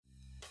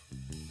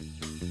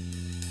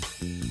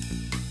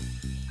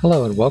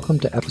Hello and welcome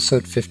to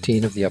episode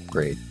 15 of The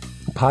Upgrade,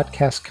 a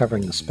podcast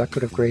covering the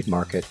speculative grade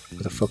market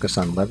with a focus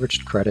on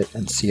leveraged credit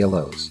and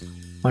CLOs.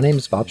 My name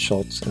is Bob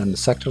Schultz and I'm the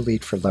sector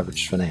lead for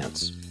leveraged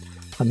finance.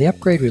 On The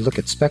Upgrade, we look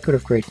at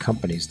speculative grade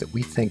companies that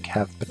we think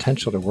have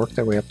potential to work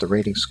their way up the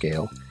rating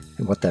scale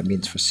and what that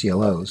means for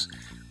CLOs.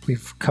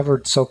 We've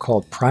covered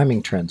so-called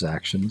priming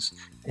transactions,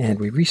 and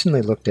we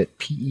recently looked at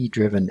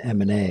PE-driven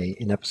M&A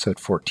in episode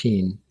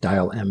 14,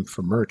 Dial M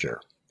for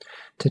Merger.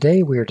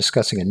 Today, we are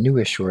discussing a new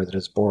issuer that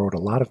has borrowed a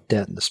lot of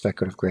debt in the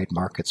speculative grade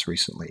markets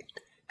recently,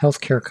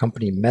 healthcare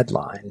company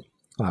Medline,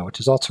 which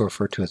is also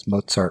referred to as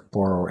Mozart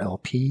Borrower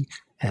LP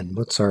and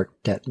Mozart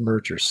Debt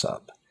Merger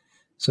Sub.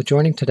 So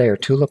joining today are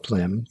Tulip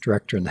Lim,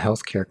 Director in the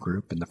Healthcare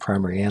Group and the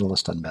primary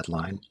analyst on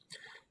Medline,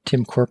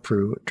 Tim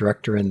Corprew,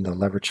 Director in the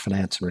Leveraged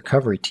Finance and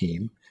Recovery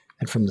team,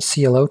 and from the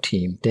CLO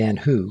team, Dan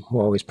Hu, who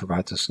always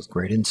provides us with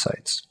great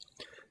insights.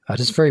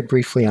 Just very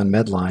briefly on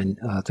Medline,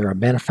 they're a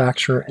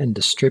manufacturer and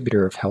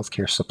distributor of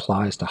healthcare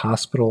supplies to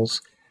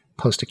hospitals,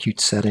 post-acute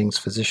settings,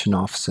 physician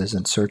offices,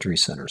 and surgery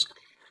centers.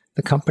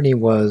 The company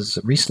was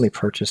recently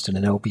purchased in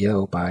an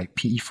LBO by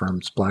PE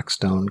firms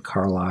Blackstone,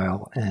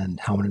 Carlyle, and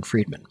Hellman &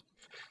 Friedman.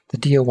 The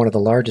deal, one of the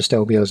largest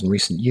LBOs in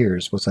recent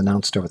years, was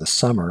announced over the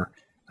summer,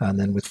 and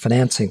then with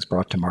financings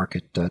brought to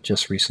market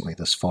just recently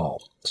this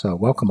fall. So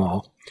welcome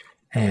all,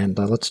 and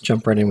let's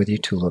jump right in with you,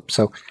 Tulip.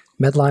 So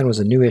Medline was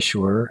a new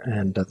issuer,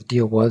 and the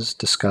deal was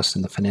discussed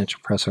in the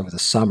financial press over the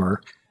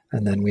summer,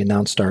 and then we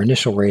announced our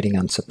initial rating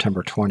on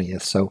September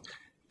 20th. So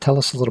tell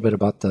us a little bit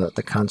about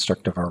the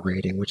construct of our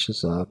rating, which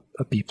is a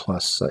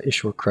B-plus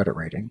issuer credit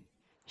rating.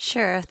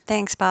 Sure.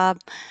 Thanks, Bob.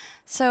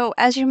 So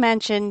as you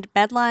mentioned,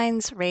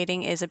 Medline's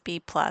rating is a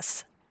B+.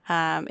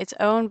 It's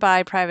owned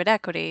by private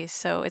equity,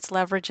 so its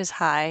leverage is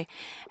high,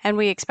 and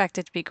we expect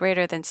it to be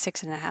greater than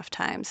 6.5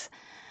 times.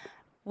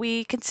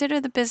 We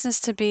consider the business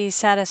to be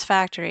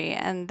satisfactory,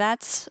 and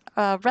that's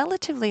a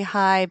relatively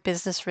high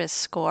business risk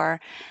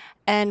score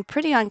and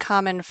pretty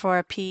uncommon for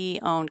a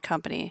PE-owned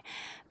company.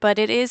 But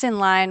it is in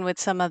line with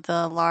some of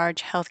the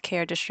large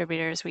healthcare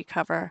distributors we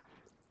cover,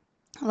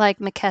 like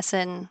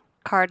McKesson,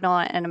 Cardinal,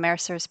 and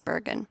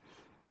AmerisourceBergen.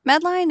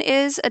 Medline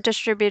is a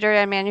distributor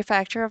and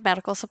manufacturer of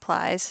medical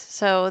supplies,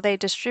 so they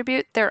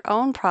distribute their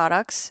own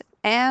products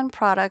and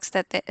products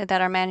that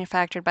are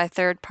manufactured by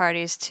third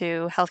parties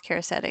to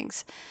healthcare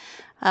settings.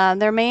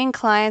 Their main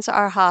clients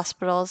are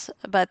hospitals,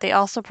 but they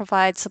also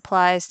provide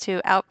supplies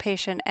to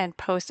outpatient and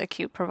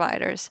post-acute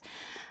providers.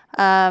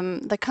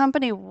 The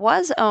company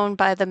was owned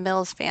by the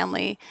Mills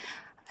family,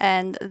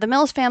 and the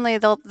Mills family,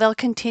 they'll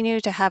continue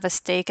to have a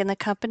stake in the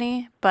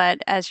company,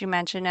 but as you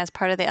mentioned, as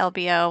part of the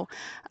LBO,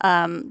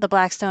 the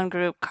Blackstone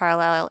Group,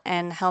 Carlyle,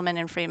 and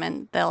Hellman &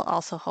 Friedman, they'll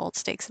also hold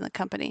stakes in the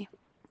company.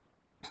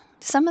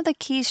 Some of the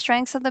key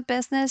strengths of the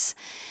business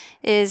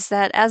is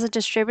that as a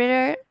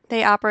distributor,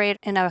 they operate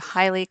in a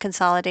highly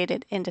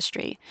consolidated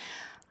industry,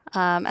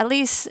 at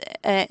least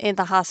in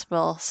the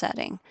hospital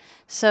setting.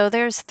 So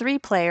there's 3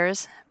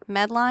 players,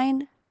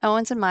 Medline,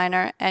 Owens &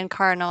 Minor, and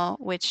Cardinal,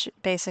 which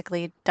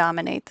basically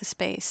dominate the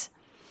space.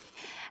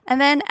 And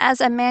then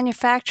as a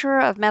manufacturer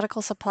of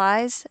medical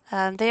supplies,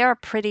 they are a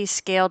pretty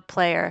scaled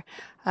player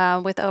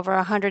with over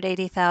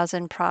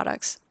 180,000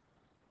 products.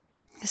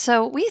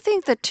 So we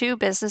think the two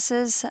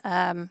businesses,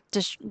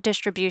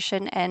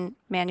 distribution and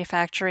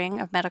manufacturing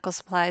of medical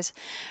supplies,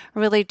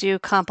 really do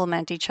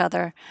complement each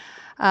other.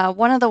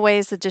 One of the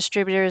ways the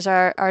distributors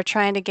are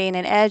trying to gain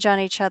an edge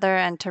on each other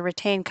and to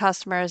retain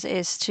customers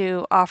is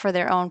to offer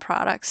their own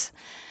products.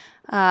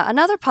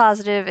 Another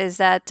positive is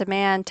that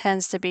demand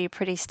tends to be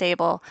pretty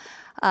stable,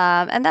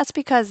 and that's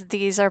because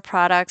these are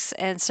products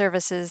and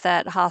services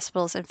that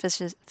hospitals and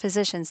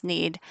physicians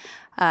need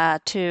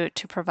to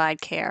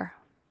provide care.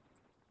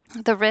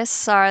 The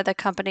risks are the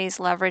company's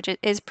leverage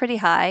is pretty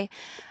high,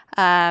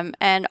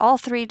 and all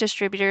 3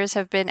 distributors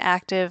have been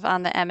active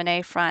on the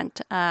M&A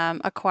front,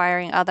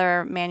 acquiring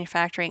other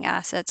manufacturing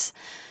assets.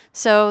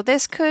 So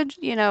this could,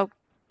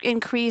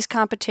 increase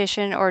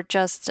competition or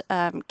just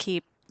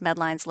keep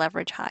Medline's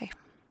leverage high.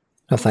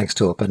 No, thanks,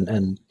 Tulip.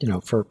 And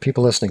for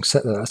people listening,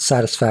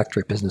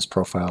 satisfactory business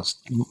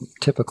profiles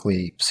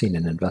typically seen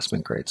in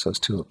investment grade. So as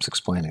Tulip's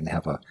explaining, they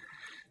have a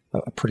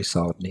pretty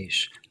solid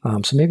niche.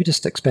 So maybe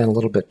just expand a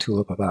little bit,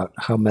 Tulip, about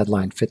how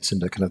Medline fits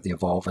into kind of the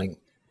evolving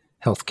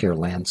healthcare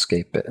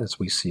landscape as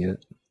we see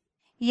it.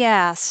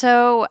 Yeah,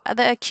 so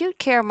the acute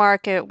care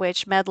market,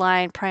 which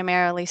Medline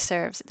primarily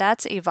serves,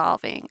 that's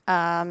evolving.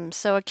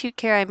 So acute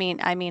care, I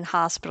mean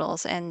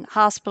hospitals, and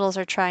hospitals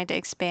are trying to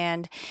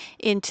expand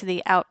into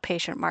the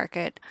outpatient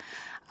market.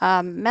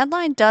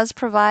 Medline does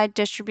provide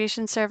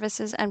distribution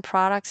services and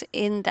products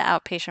in the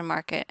outpatient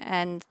market,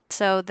 and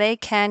so they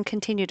can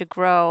continue to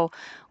grow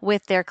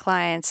with their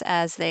clients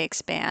as they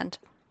expand.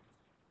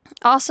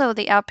 Also,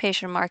 the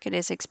outpatient market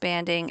is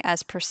expanding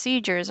as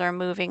procedures are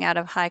moving out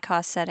of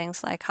high-cost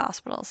settings like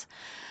hospitals.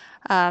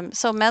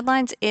 So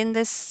Medline's in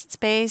this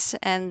space,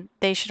 and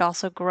they should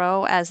also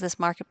grow as this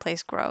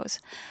marketplace grows.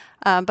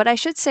 But I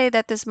should say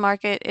that this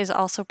market is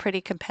also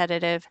pretty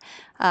competitive,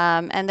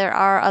 and there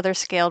are other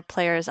scaled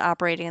players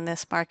operating in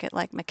this market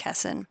like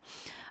McKesson.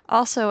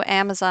 Also,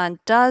 Amazon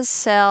does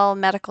sell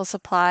medical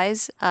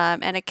supplies,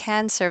 and it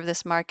can serve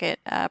this market,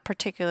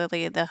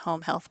 particularly the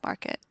home health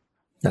market.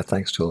 Yeah,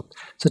 thanks, Tulip.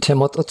 So, Tim,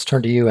 let's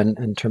turn to you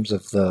in terms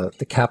of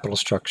the capital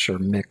structure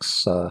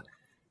mix.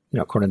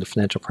 According to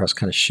Financial Press,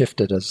 kind of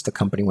shifted as the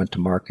company went to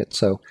market.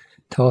 So,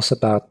 tell us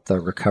about the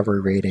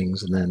recovery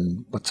ratings, and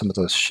then what some of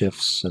those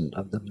shifts and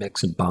of the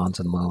mix in bonds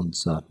and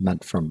loans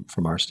meant from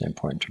our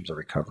standpoint in terms of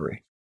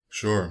recovery.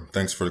 Sure.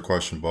 Thanks for the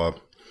question, Bob.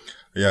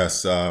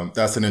 Yes,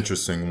 that's an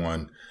interesting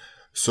one.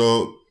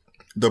 So,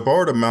 the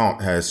borrowed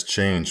amount has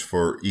changed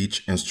for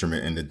each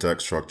instrument in the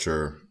debt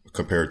structure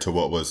compared to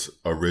what was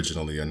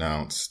originally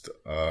announced.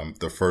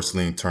 The first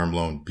lien term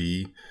loan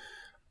B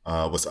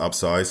was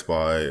upsized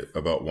by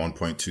about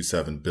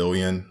 1.27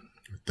 billion.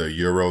 The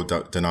euro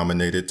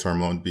denominated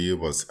term loan B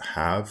was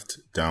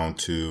halved down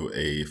to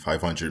a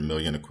 500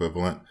 million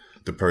equivalent.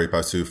 The pari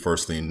passu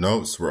first lien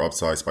notes were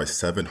upsized by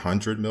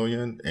 700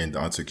 million, and the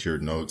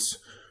unsecured notes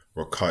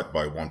were cut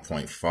by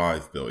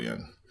 1.5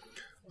 billion.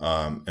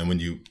 And when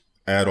you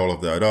add all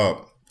of that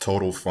up,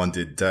 total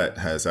funded debt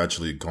has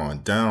actually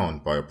gone down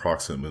by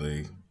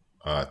approximately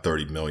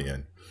 30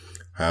 million.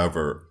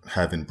 However,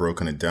 having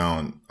broken it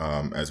down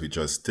as we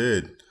just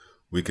did,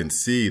 we can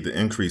see the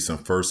increase in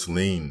first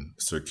lien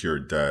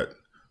secured debt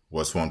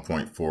was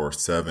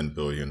 1.47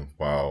 billion,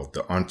 while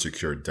the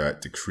unsecured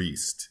debt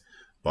decreased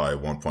by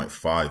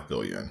 1.5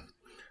 billion.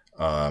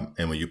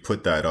 And when you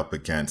put that up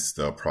against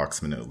the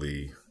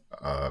approximately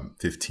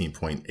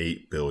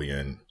 15.8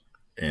 billion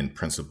in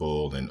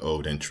principal and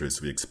owed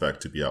interest we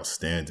expect to be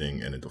outstanding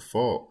in a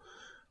default,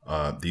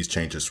 these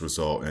changes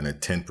result in a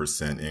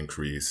 10%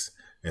 increase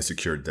in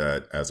secured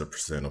debt as a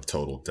percent of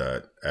total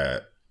debt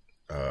at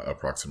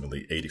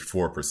approximately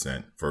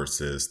 84%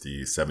 versus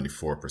the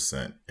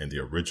 74% in the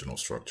original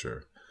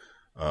structure.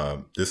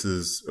 This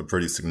is a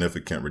pretty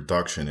significant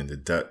reduction in the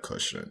debt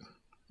cushion.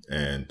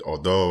 And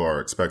although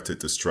our expected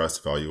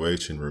distressed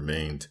valuation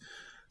remained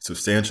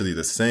substantially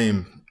the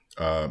same,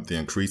 the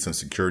increase in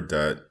secured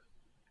debt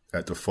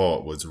at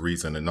default was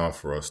reason enough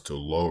for us to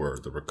lower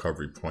the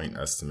recovery point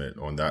estimate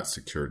on that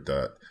secured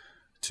debt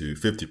to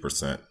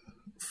 50%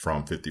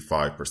 from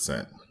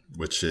 55%,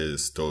 which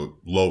is the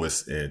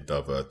lowest end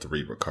of a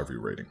 3 recovery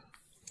rating.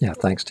 Yeah,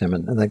 thanks, Tim.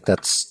 And I think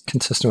that's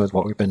consistent with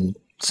what we've been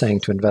saying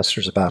to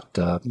investors about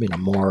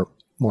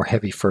more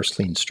heavy first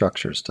lien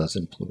structures does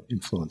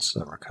influence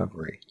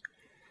recovery.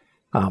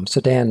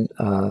 So Dan,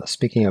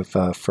 speaking of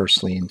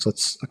first liens,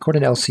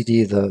 according to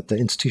LCD, the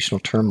institutional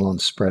term loan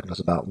spread was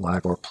about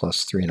LIBOR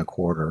plus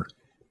 3.25,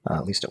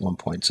 at least at one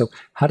point. So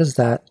how does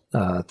that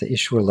the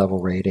issuer level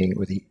rating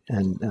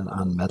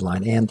on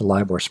Medline and the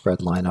LIBOR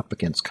spread line up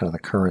against kind of the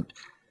current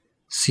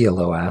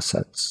CLO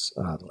assets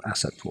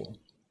asset pool?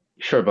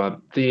 Sure,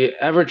 Bob. The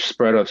average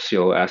spread of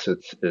CLO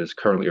assets is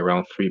currently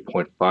around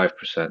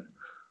 3.5%,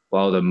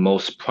 while the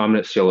most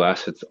prominent CLO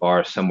assets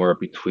are somewhere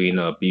between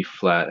a B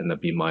flat and a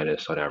B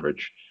minus on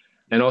average.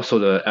 And also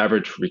the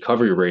average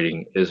recovery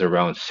rating is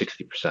around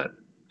 60%.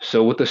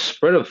 So with a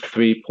spread of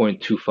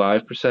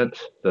 3.25%,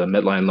 the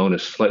Medline loan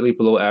is slightly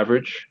below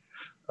average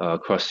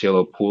across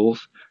CLO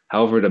pools.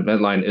 However, the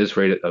Medline is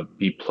rated a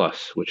B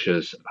plus, which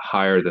is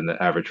higher than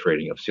the average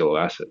rating of CLO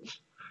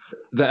assets.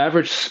 The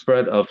average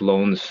spread of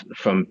loans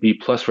from B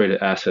plus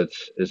rated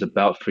assets is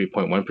about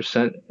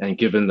 3.1%, and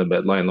given the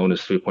Medline loan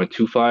is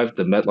 3.25,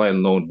 the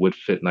Medline loan would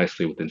fit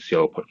nicely within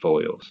CLO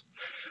portfolios.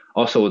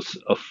 Also, it's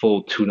a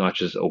full 2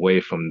 notches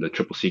away from the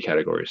CCC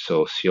category,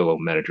 so CLO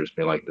managers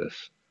may like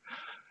this.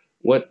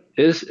 What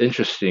is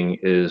interesting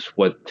is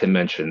what Tim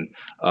mentioned,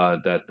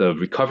 that the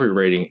recovery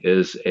rating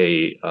is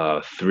a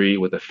 3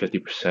 with a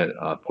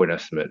 50% point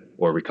estimate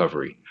or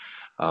recovery,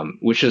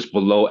 which is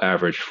below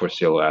average for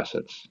CLO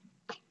assets.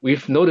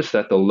 We've noticed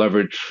that the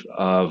leverage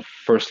of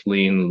first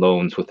lien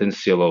loans within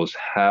CLOs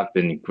have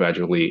been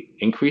gradually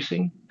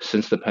increasing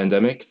since the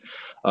pandemic,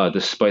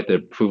 despite the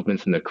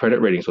improvements in the credit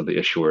ratings of the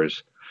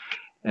issuers.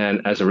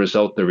 And as a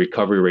result, the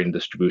recovery rating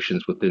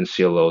distributions within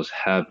CLOs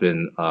have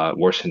been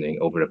worsening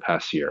over the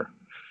past year.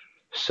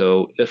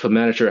 So if a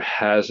manager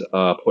has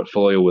a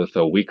portfolio with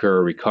a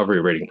weaker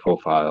recovery rating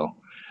profile,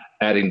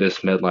 adding this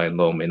Medline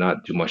loan may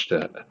not do much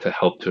to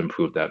help to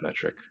improve that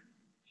metric.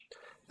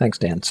 Thanks,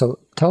 Dan. So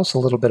tell us a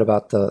little bit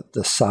about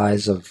the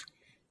size of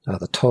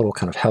the total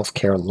kind of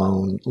healthcare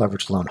loan,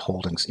 leveraged loan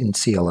holdings in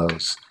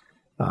CLOs,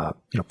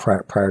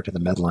 prior to the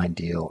Medline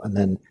deal. And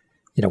then,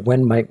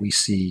 when might we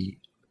see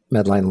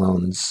Medline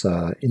loans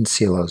in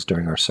CLOs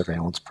during our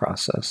surveillance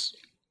process?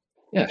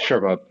 Yeah,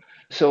 sure, Bob.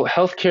 So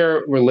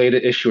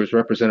healthcare-related issuers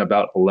represent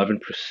about 11%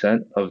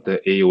 of the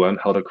AUM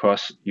held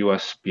across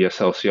U.S.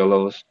 BSL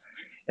CLOs,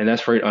 and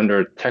that's right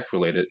under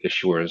tech-related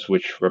issuers,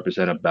 which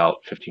represent about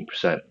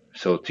 15%.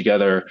 So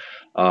together,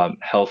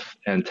 health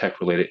and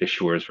tech-related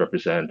issuers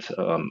represent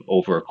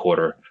over a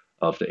quarter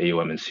of the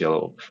AUM in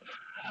CLOs.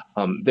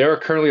 There are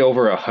currently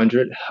over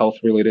 100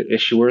 health-related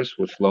issuers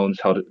with loans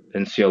held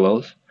in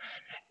CLOs.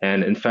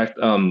 And in fact,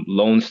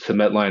 loans to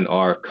Medline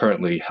are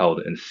currently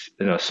held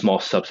in a small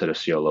subset of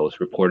CLOs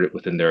reported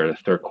within their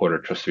third quarter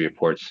trustee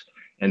reports,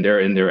 and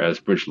they're in there as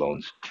bridge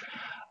loans.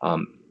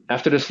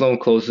 After this loan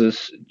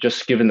closes,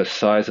 just given the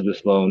size of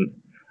this loan,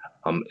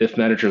 if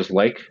managers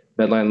like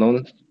Medline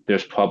loans,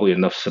 there's probably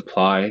enough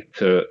supply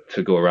to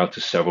go around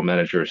to several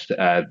managers to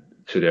add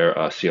to their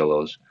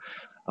CLOs.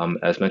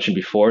 As mentioned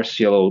before,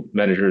 CLO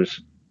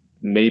managers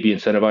may be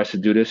incentivized to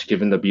do this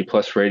given the B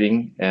plus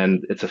rating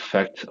and its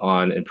effect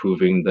on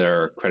improving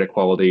their credit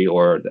quality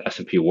or the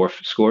S&P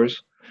WARF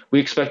scores. We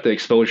expect the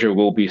exposure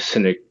will be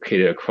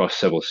syndicated across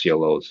several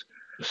CLOs,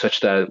 such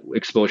that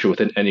exposure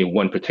within any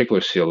one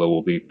particular CLO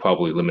will be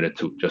probably limited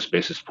to just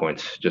basis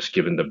points, just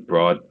given the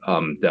broad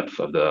depth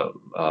of the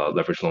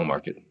leveraged loan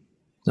market.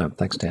 No,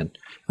 thanks, Dan.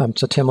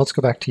 So, Tim, let's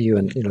go back to you.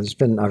 And there's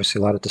been obviously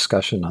a lot of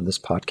discussion on this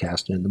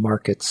podcast and in the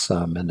markets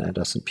and at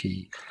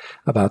S&P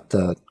about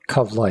the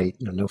CovLite,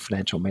 no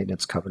financial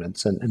maintenance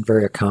covenants, and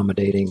very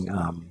accommodating,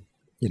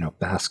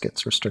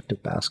 baskets,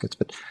 restrictive baskets.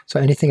 But so,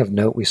 anything of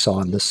note we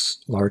saw in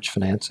this large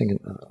financing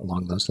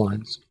along those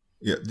lines?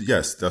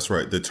 Yes, that's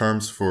right. The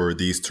terms for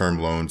these term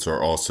loans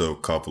are also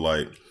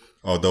CovLite,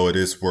 although it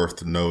is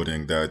worth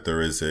noting that there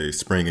is a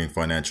springing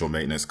financial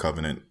maintenance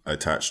covenant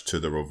attached to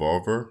the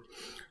revolver.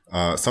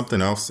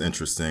 Something else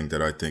interesting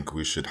that I think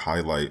we should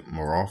highlight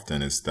more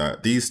often is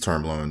that these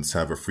term loans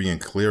have a free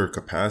and clear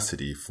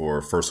capacity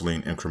for first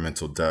lien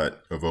incremental debt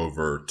of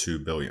over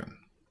 $2 billion.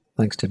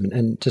 Thanks, Tim.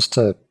 And just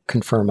to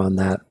confirm on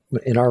that,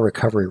 in our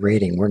recovery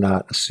rating, we're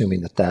not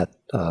assuming that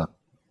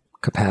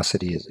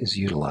capacity is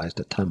utilized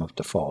at time of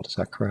default. Is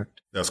that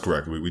correct? That's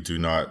correct. We do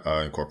not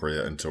incorporate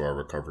it into our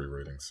recovery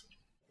ratings.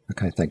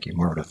 Okay, thank you.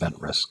 More of an event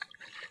risk.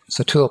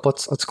 So Tulip,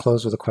 let's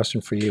close with a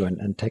question for you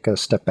and take a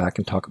step back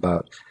and talk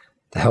about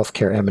the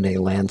healthcare M&A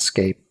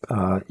landscape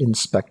in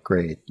spec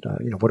grade.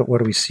 What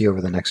do we see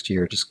over the next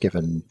year, just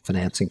given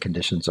financing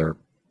conditions are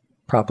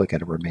probably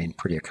going to remain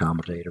pretty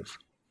accommodative?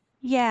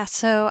 Yeah,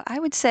 so I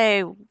would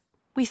say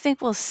we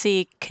think we'll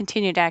see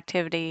continued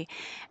activity,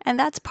 and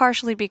that's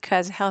partially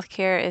because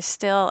healthcare is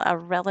still a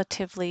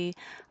relatively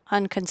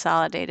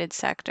unconsolidated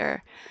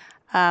sector.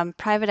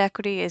 Private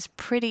equity is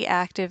pretty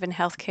active in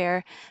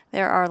healthcare.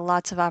 There are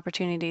lots of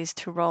opportunities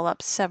to roll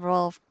up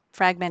several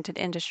fragmented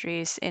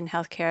industries in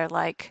healthcare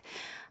like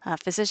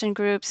physician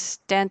groups,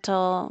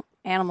 dental,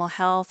 animal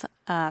health,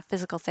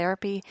 physical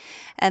therapy,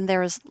 and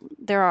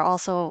there are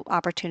also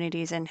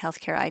opportunities in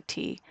healthcare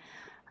IT.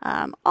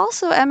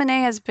 Also,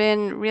 M&A has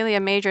been really a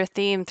major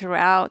theme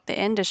throughout the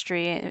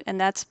industry, and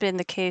that's been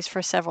the case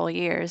for several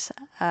years.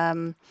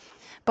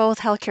 Both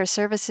healthcare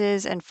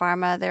services and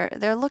pharma,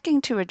 they're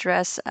looking to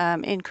address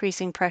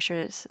increasing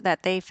pressures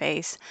that they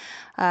face,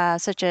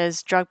 such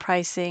as drug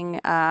pricing,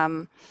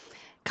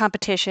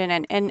 competition,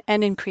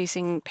 and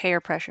increasing payer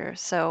pressure.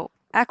 So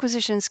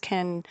acquisitions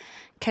can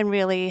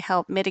really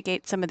help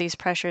mitigate some of these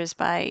pressures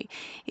by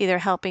either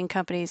helping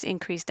companies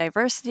increase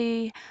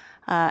diversity,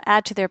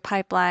 add to their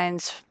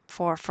pipelines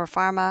for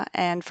pharma,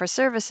 and for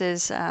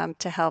services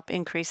to help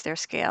increase their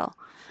scale.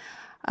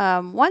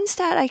 One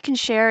stat I can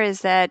share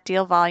is that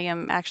deal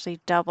volume actually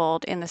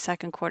doubled in the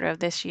second quarter of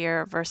this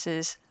year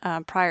versus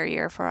prior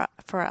year for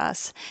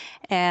us.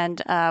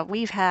 And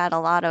we've had a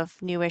lot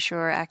of new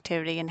issuer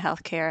activity in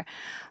healthcare.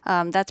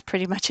 That's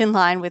pretty much in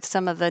line with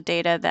some of the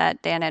data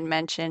that Dan had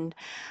mentioned.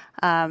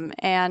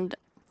 And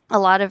a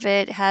lot of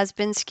it has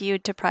been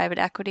skewed to private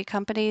equity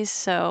companies.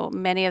 So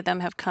many of them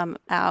have come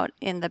out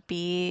in the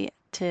B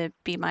to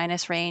B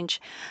minus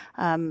range.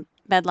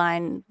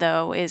 Medline,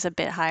 though, is a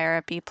bit higher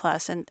at B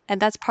plus, and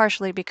that's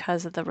partially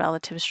because of the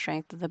relative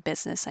strength of the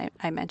business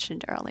I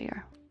mentioned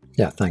earlier.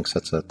 Yeah, thanks.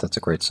 That's a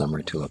great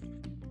summary, Tulip.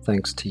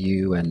 Thanks to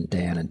you and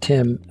Dan and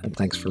Tim, and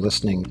thanks for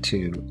listening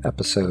to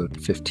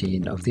episode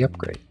 15 of The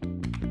Upgrade.